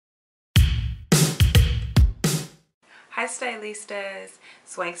Hi stylistas,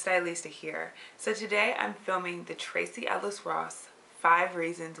 Swank Stylista here. So today I'm filming the Tracee Ellis Ross 5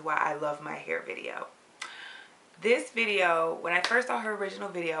 Reasons Why I Love My Hair video. This video, when I first saw her original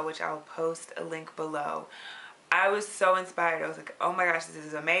video, which I'll post a link below, I was so inspired. I was like, oh my gosh, this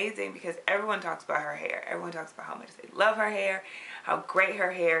is amazing, because everyone talks about her hair. Everyone talks about how much they love her hair, how great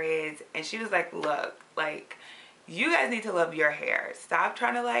her hair is. And she was like, look, like, you guys need to love your hair. Stop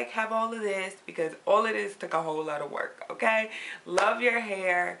trying to like have all of this, because all it is took a whole lot of work, okay? Love your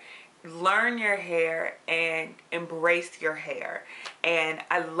hair, learn your hair, and embrace your hair. And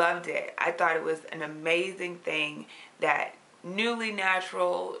I loved it. I thought it was an amazing thing that newly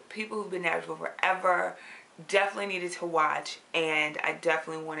natural, people who've been natural forever, definitely needed to watch. And I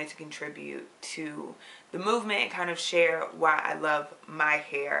definitely wanted to contribute to the movement and kind of share why I love my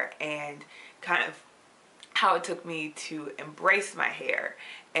hair and kind of how it took me to embrace my hair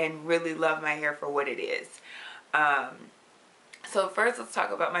and really love my hair for what it is. So first, let's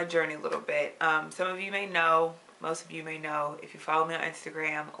talk about my journey a little bit. Some of you may know, most of you may know, if you follow me on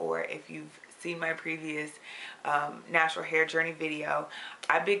Instagram or if you've seen my previous natural hair journey video,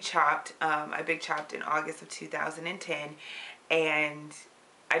 I big chopped in August of 2010, and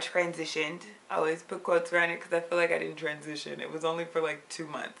I transitioned. I always put quotes around it because I feel like I didn't transition. It was only for like 2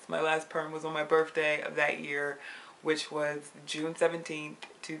 months. My last perm was on my birthday of that year, which was June 17th,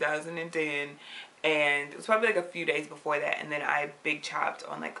 2010. And it was probably like a few days before that. And then I big chopped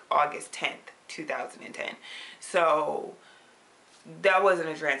on like August 10th, 2010. So that wasn't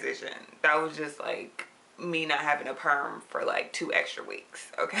a transition. That was just like me not having a perm for like 2 extra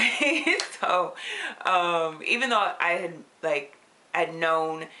weeks. Okay. So even though I'd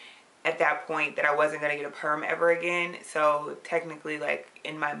known at that point that I wasn't going to get a perm ever again, so technically, like,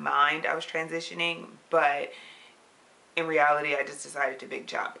 in my mind I was transitioning, but in reality I just decided to big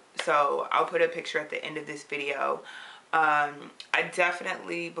chop. So I'll put a picture at the end of this video. I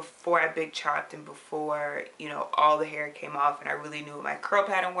definitely, before I big chopped and before, you know, all the hair came off and I really knew what my curl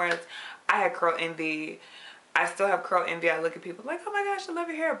pattern was, I had curl envy. I still have curl envy. I look at people like, oh my gosh, I love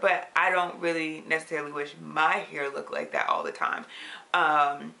your hair, but I don't really necessarily wish my hair looked like that all the time.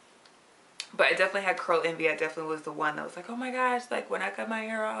 But I definitely had curl envy. I definitely was the one that was like, oh my gosh, like when I cut my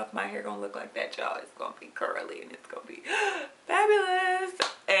hair off, my hair gonna look like that, y'all. It's gonna be curly and it's gonna be fabulous.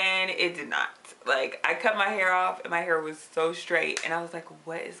 And it did not. Like, I cut my hair off and my hair was so straight, and I was like,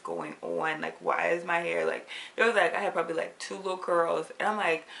 what is going on? Like, why is my hair like, there was like, I had probably like 2 little curls, and I'm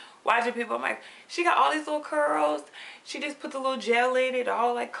like watching people, I'm like, she got all these little curls, she just put the little gel in it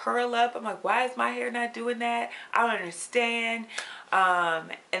all like curl up. I'm like, why is my hair not doing that? I don't understand.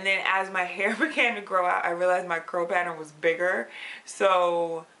 And then as my hair began to grow out, I realized my curl pattern was bigger,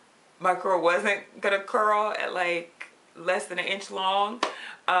 so my curl wasn't gonna curl at like less than 1 inch long.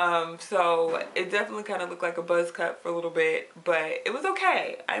 So it definitely kind of looked like a buzz cut for a little bit, but it was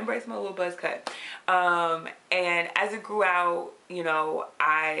okay. I embraced my little buzz cut. And as it grew out, you know,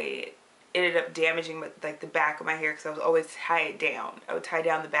 I ended up damaging like the back of my hair, because I was always tie it down. I would tie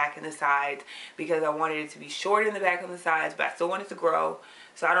down the back and the sides because I wanted it to be short in the back and the sides, but I still wanted to grow.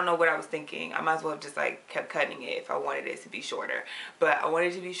 So I don't know what I was thinking. I might as well have just like kept cutting it if I wanted it to be shorter. But I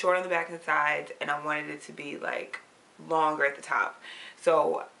wanted it to be short on the back and the sides, and I wanted it to be like longer at the top.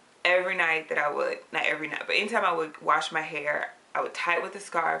 So every night that I would, not every night, but anytime I would wash my hair, I would tie it with a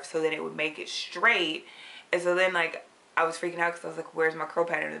scarf so then it would make it straight. And so then, like, I was freaking out because I was like, where's my curl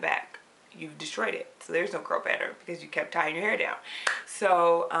pattern in the back? You've destroyed it. So there's no curl pattern because you kept tying your hair down.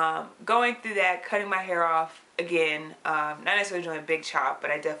 So going through that, cutting my hair off again, not necessarily doing a big chop,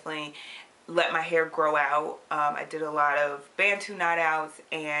 but I definitely let my hair grow out. I did a lot of Bantu knot outs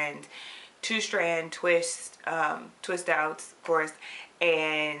and 2-strand twist outs, of course,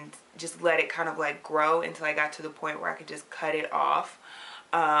 and just let it kind of like grow until I got to the point where I could just cut it off.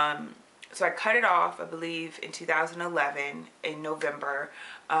 So I cut it off, I believe, in 2011 in November.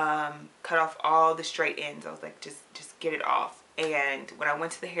 Cut off all the straight ends. I was like, just get it off. And when I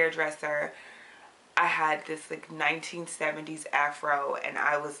went to the hairdresser, I had this like 1970s afro, and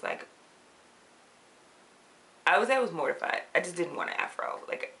I was like, I was mortified. I just didn't want an afro.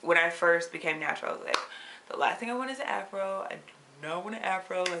 Like, when I first became natural, I was like, the last thing I want is an afro. I do not want an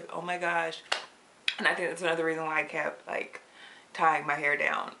afro. Like, oh my gosh. And I think that's another reason why I kept like tying my hair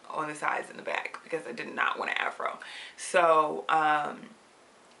down on the sides and the back, because I did not want an afro. So I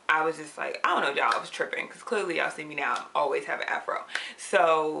was just like, I don't know, y'all, I was tripping, because clearly y'all see me now, I always have an afro.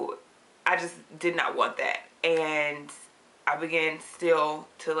 So I just did not want that. And I began still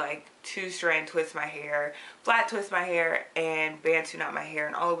to like 2-strand twist my hair, flat twist my hair, and bantu knot my hair,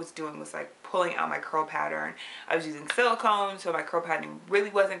 and all it was doing was like pulling out my curl pattern. I was using silicone, so my curl pattern really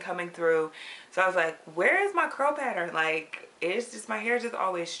wasn't coming through. So I was like, where is my curl pattern? Like, it's just, my hair is just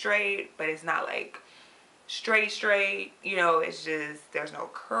always straight, but it's not like straight, you know, it's just, there's no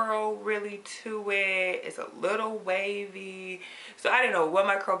curl really to it. It's a little wavy. So I didn't know what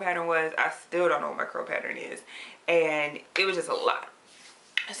my curl pattern was. I still don't know what my curl pattern is. And it was just a lot.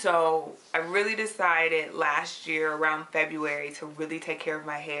 So I really decided last year around February to really take care of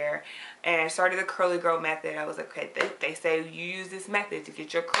my hair, and I started the curly girl method. I was like, okay, they say you use this method to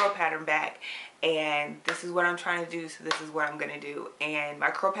get your curl pattern back, and this is what I'm trying to do, so this is what I'm gonna do. And my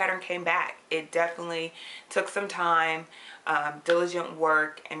curl pattern came back. It definitely took some time, diligent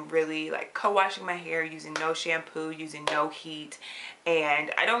work, and really like co-washing my hair, using no shampoo, using no heat.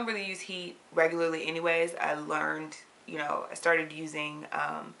 And I don't really use heat regularly anyways. I learned, you know, I started using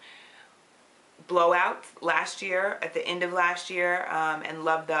blowouts last year, at the end of last year, and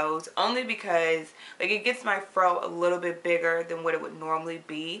love those only because like it gets my fro a little bit bigger than what it would normally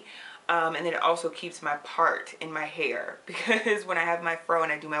be. And then it also keeps my part in my hair, because when I have my fro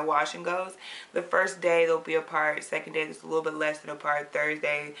and I do my wash and goes, the first day there'll be a part, second day there's a little bit less than a part,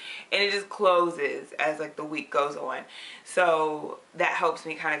 Thursday, and it just closes as like the week goes on. So that helps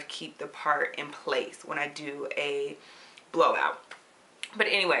me kind of keep the part in place when I do a blowout. But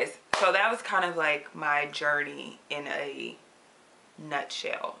anyways, so that was kind of like my journey in a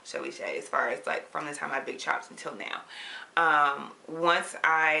nutshell, shall we say, as far as like from the time I big chops until now. Once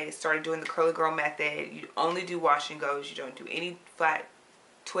I started doing the curly girl method, you only do wash and goes. You don't do any flat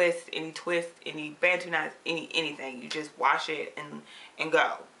twist, any bantu knots, anything. You just wash it and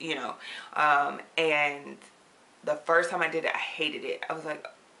go, you know. And the first time I did it, I hated it. I was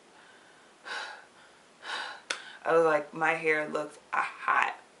like, my hair looks a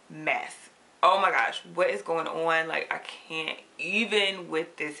hot mess. Oh my gosh, what is going on? Like, I can't even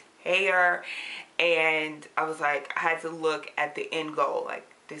with this hair. And I was like, I had to look at the end goal. Like,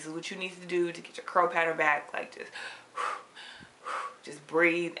 this is what you need to do to get your curl pattern back. Like, just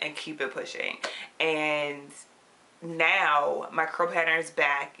breathe and keep it pushing. And now my curl pattern is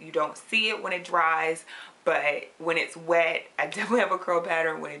back. You don't see it when it dries, but when it's wet, I definitely have a curl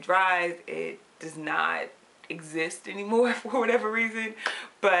pattern. When it dries, it does not exist anymore for whatever reason.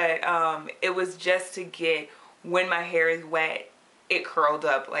 But it was just to get, when my hair is wet, it curled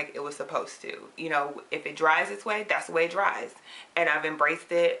up like it was supposed to. You know, if it dries this way, that's the way it dries. And I've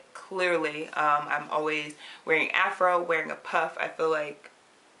embraced it clearly. I'm always wearing afro, wearing a puff. I feel like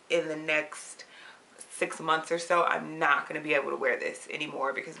in the next 6 months or so, I'm not going to be able to wear this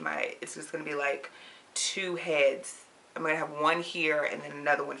anymore, because it's just going to be like two heads. I'm going to have one here and then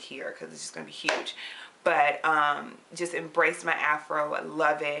another one here, because it's just going to be huge. But just embrace my afro. I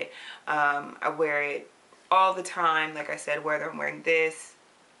love it. I wear it all the time. Like I said, whether I'm wearing this,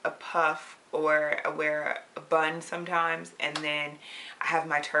 a puff, or I wear a bun sometimes, and then I have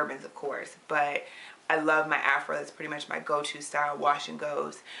my turbans, of course. But I love my afro. That's pretty much my go-to style, wash and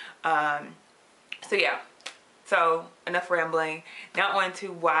goes. So yeah, so enough rambling. Now on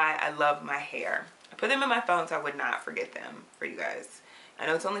to why I love my hair. I put them in my phone so I would not forget them for you guys. I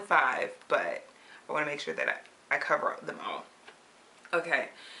know it's only 5, but I want to make sure that I cover them all. Okay,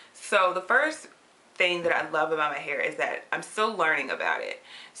 so the first thing that I love about my hair is that I'm still learning about it.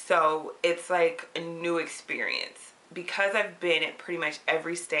 So it's like a new experience, because I've been at pretty much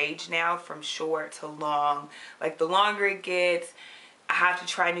every stage now, from short to long. Like, the longer it gets, I have to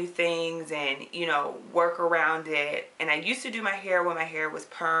try new things and, you know, work around it. And I used to do my hair when my hair was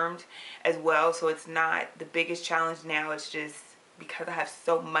permed as well, so it's not the biggest challenge now. It's just because I have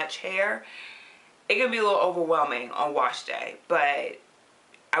so much hair, it can be a little overwhelming on wash day, but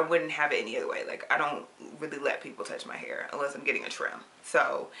I wouldn't have it any other way. Like, I don't really let people touch my hair unless I'm getting a trim.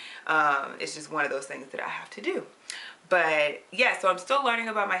 So it's just one of those things that I have to do. But yeah, so I'm still learning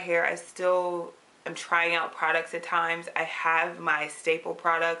about my hair. I'm trying out products at times. I have my staple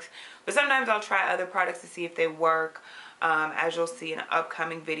products, but sometimes I'll try other products to see if they work. As you'll see in an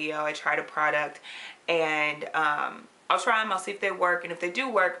upcoming video, I tried a product, and I'll try them, I'll see if they work, and if they do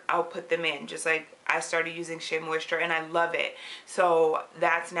work, I'll put them in. Just like I started using Shea Moisture, and I love it. So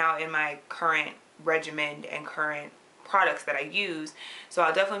that's now in my current regimen and current products that I use. So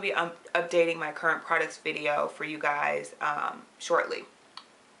I'll definitely be updating my current products video for you guys shortly.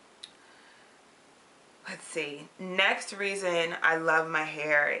 Let's see. Next reason I love my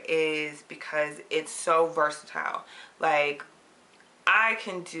hair is because it's so versatile. Like, I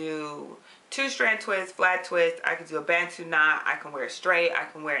can do 2-strand twist, flat twist. I can do a bantu knot. I can wear it straight. I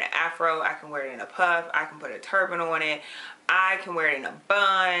can wear it in an afro. I can wear it in a puff. I can put a turban on it. I can wear it in a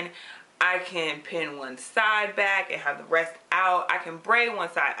bun. I can pin one side back and have the rest out. I can braid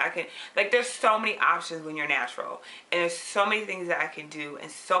one side. I can, like, there's so many options when you're natural. And there's so many things that I can do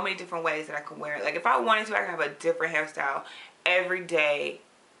and so many different ways that I can wear it. Like, if I wanted to, I can have a different hairstyle every day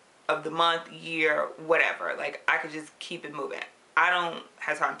of the month, year, whatever. Like, I could just keep it moving. I don't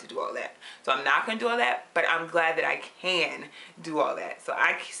have time to do all that. So I'm not going to do all that, but I'm glad that I can do all that. So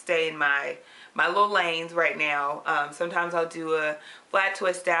I stay in my little lanes right now. Sometimes I'll do a flat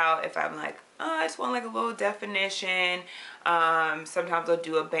twist out if I'm like, oh, I just want like a little definition. Sometimes I'll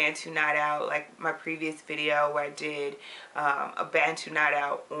do a bantu knot out, like my previous video where I did a bantu knot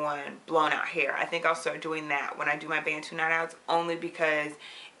out on blown out hair. I think I'll start doing that when I do my bantu knot outs, only because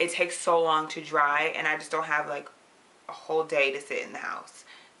it takes so long to dry and I just don't have like a whole day to sit in the house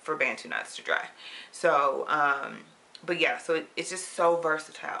for bantu knots to dry. So but yeah, so it's just so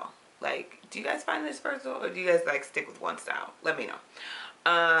versatile. Like, do you guys find this versatile, or do you guys like stick with one style? Let me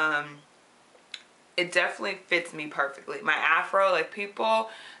know. It definitely fits me perfectly. My afro, like, people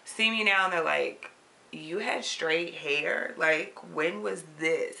see me now and they're like, you had straight hair? Like, when was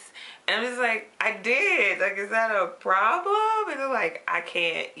this? And I'm just like, I did. Like, is that a problem? And they're like, I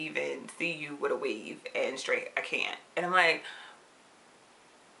can't even see you with a weave and straight. I can't. And I'm like,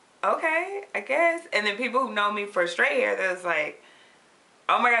 okay, I guess. And then people who know me for straight hair, they're just like,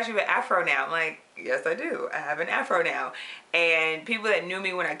 oh my gosh, you have an afro now. I'm like, yes, I do. I have an afro now. And people that knew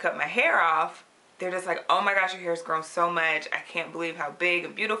me when I cut my hair off, they're just like, oh my gosh, your hair's grown so much. I can't believe how big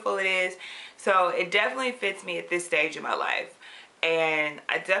and beautiful it is. So it definitely fits me at this stage in my life. And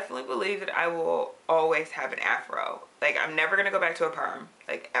I definitely believe that I will always have an afro. Like, I'm never going to go back to a perm,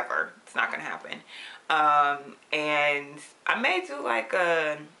 like, ever. It's not going to happen. And I may do like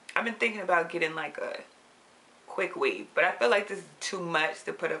I've been thinking about getting like a quick weave, but I feel like this is too much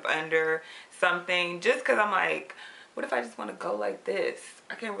to put up under something, just because I'm like, what if I just want to go like this?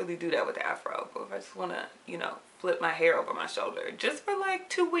 I can't really do that with the afro. But if I just want to, you know, flip my hair over my shoulder just for like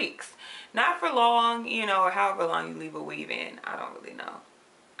 2 weeks, not for long, you know, or however long you leave a weave in, I don't really know.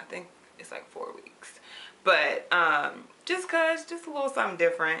 I think it's like 4 weeks, but just a little something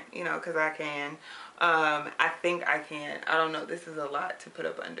different, you know, because I can. I think I can. I don't know. This is a lot to put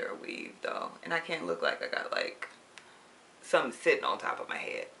up under a weave though. And I can't look like I got like something sitting on top of my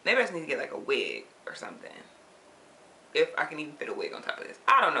head. Maybe I just need to get like a wig or something. If I can even fit a wig on top of this.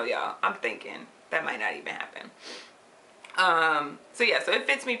 I don't know, y'all. I'm thinking that might not even happen. So yeah, so it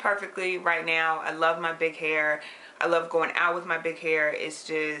fits me perfectly right now. I love my big hair. I love going out with my big hair. It's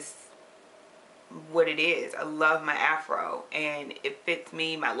just what it is. I love my afro and it fits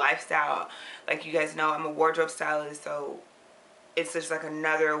me, my lifestyle. Like, you guys know, I'm a wardrobe stylist, so it's just like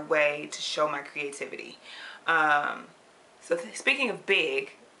another way to show my creativity. So speaking of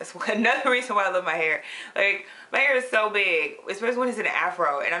big, that's another reason why I love my hair. Like, my hair is so big, especially when it's in an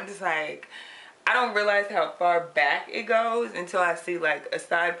afro, and I'm just like, I don't realize how far back it goes until I see like a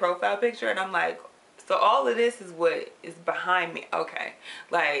side profile picture, and I'm like, so all of this is what is behind me. Okay,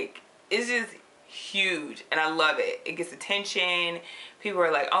 like, it's just huge and I love it. It gets attention. People are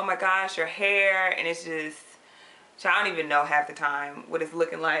like, oh my gosh, your hair. And it's just, I don't even know half the time what it's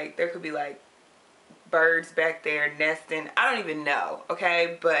looking like. There could be like birds back there nesting. I don't even know,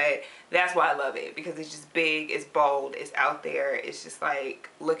 okay? But that's why I love it, because it's just big, it's bold, it's out there. It's just like,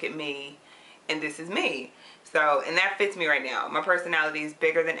 look at me and this is me. So, and that fits me right now. My personality is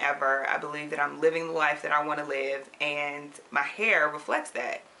bigger than ever. I believe that I'm living the life that I want to live, and my hair reflects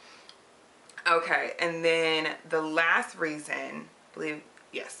that. Okay, and then the last reason,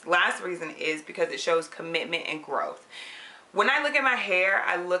 last reason is because it shows commitment and growth. When I look at my hair,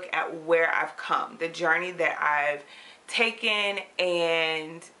 I look at where I've come, the journey that I've taken,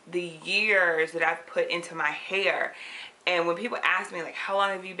 and the years that I've put into my hair. And when people ask me, like, how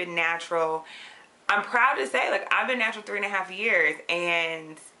long have you been natural? I'm proud to say, like, I've been natural 3.5 years,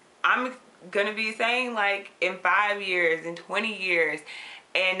 and I'm gonna be saying, like, in 5 years, in 20 years.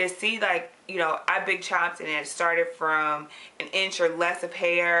 And to see, like, you know, I big chopped and it started from 1 inch or less of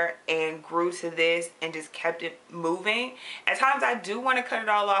hair and grew to this and just kept it moving. At times I do want to cut it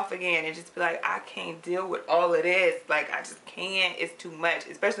all off again and just be like, I can't deal with all of this. Like, I just can't. It's too much,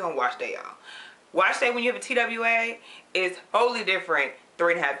 especially on wash day, y'all. Wash day when you have a TWA is wholly different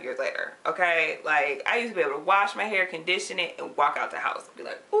 3.5 years later, okay? Like, I used to be able to wash my hair, condition it, and walk out the house and be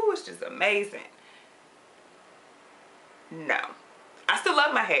like, ooh, it's just amazing. No. I still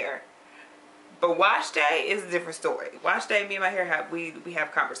love my hair, but wash day is a different story. Wash day, me and my hair we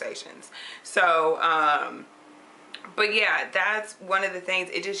have conversations. So But yeah, that's one of the things.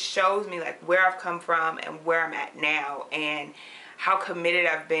 It just shows me like where I've come from and where I'm at now, and how committed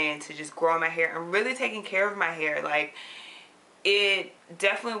I've been to just growing my hair and really taking care of my hair. Like, it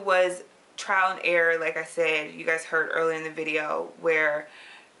definitely was trial and error. Like I said, you guys heard earlier in the video, where,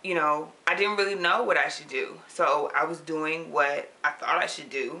 you know, I didn't really know what I should do. So I was doing what I thought I should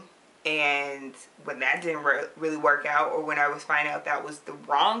do. And when that didn't really work out, or when I was finding out that was the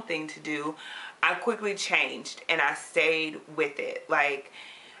wrong thing to do, I quickly changed and I stayed with it. Like,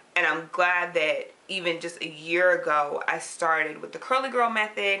 and I'm glad that even just a year ago, I started with the curly girl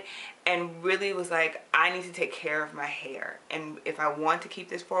method and really was like, I need to take care of my hair. And if I want to keep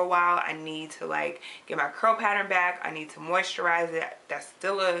this for a while, I need to like get my curl pattern back. I need to moisturize it. That's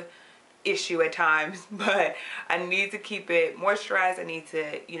still a issue at times, but I need to keep it moisturized. I need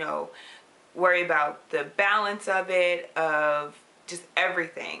to, you know, worry about the balance of it, of just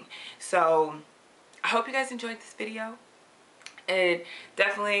everything. So I hope you guys enjoyed this video. And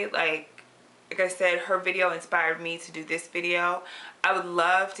definitely, like I said, her video inspired me to do this video. I would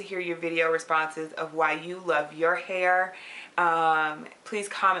love to hear your video responses of why you love your hair. Please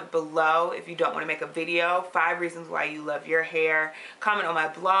comment below if you don't want to make a video. 5 reasons why you love your hair. Comment on my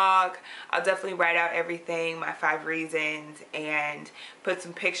blog. I'll definitely write out everything, my 5 reasons, and put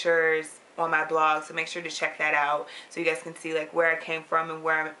some pictures on my blog. So make sure to check that out so you guys can see like where I came from and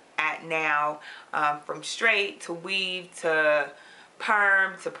where I'm at now, from straight to weave to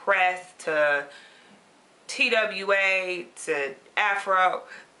perm to press to TWA to afro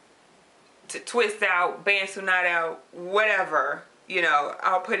to twist out, bantu knot out, whatever, you know,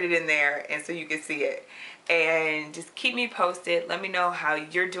 I'll put it in there and so you can see it. And just keep me posted. Let me know how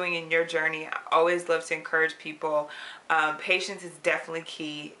you're doing in your journey. I always love to encourage people. Patience is definitely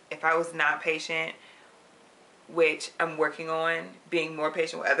key. If I was not patient, which I'm working on being more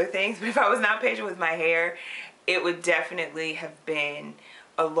patient with other things, but if I was not patient with my hair, it would definitely have been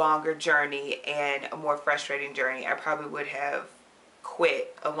a longer journey and a more frustrating journey. I probably would have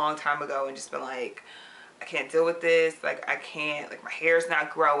quit a long time ago and just been like, I can't deal with this, like I can't, like my hair's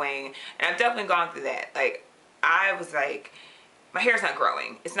not growing. And I've definitely gone through that. Like, I was like, my hair's not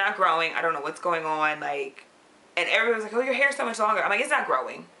growing, it's not growing, I don't know what's going on. Like, and everybody was like, oh, your hair's so much longer. I'm like, it's not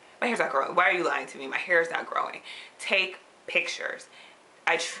growing, my hair's not growing. Why are you lying to me? My hair's not growing. Take pictures.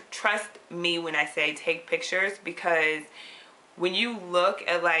 I trust me when I say take pictures, because when you look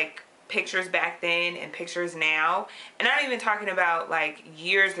at like pictures back then and pictures now, and I'm not even talking about like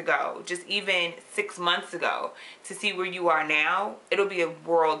years ago, just even 6 months ago, to see where you are now, it'll be a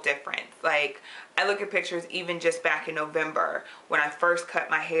world difference. Like, I look at pictures even just back in November when I first cut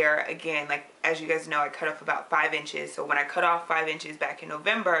my hair. Again, like, as you guys know, I cut off about 5 inches. So when I cut off 5 inches back in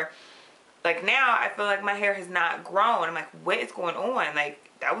November, like now I feel like my hair has not grown. I'm like, what is going on? Like,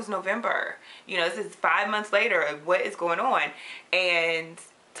 that was November. You know, this is 5 months later. What is going on? And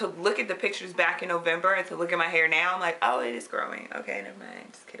to look at the pictures back in November and to look at my hair now, I'm like, oh, it is growing. Okay, never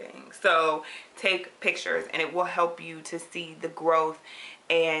mind. Just kidding. So take pictures and it will help you to see the growth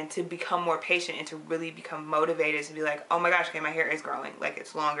and to become more patient and to really become motivated to be like, oh my gosh, okay, my hair is growing. Like,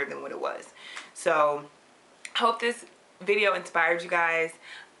 it's longer than what it was. So I hope this video inspired you guys.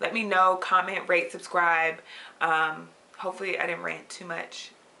 Let me know, comment, rate, subscribe. Hopefully I didn't rant too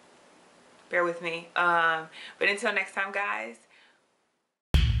much. Bear with me. But until next time, guys.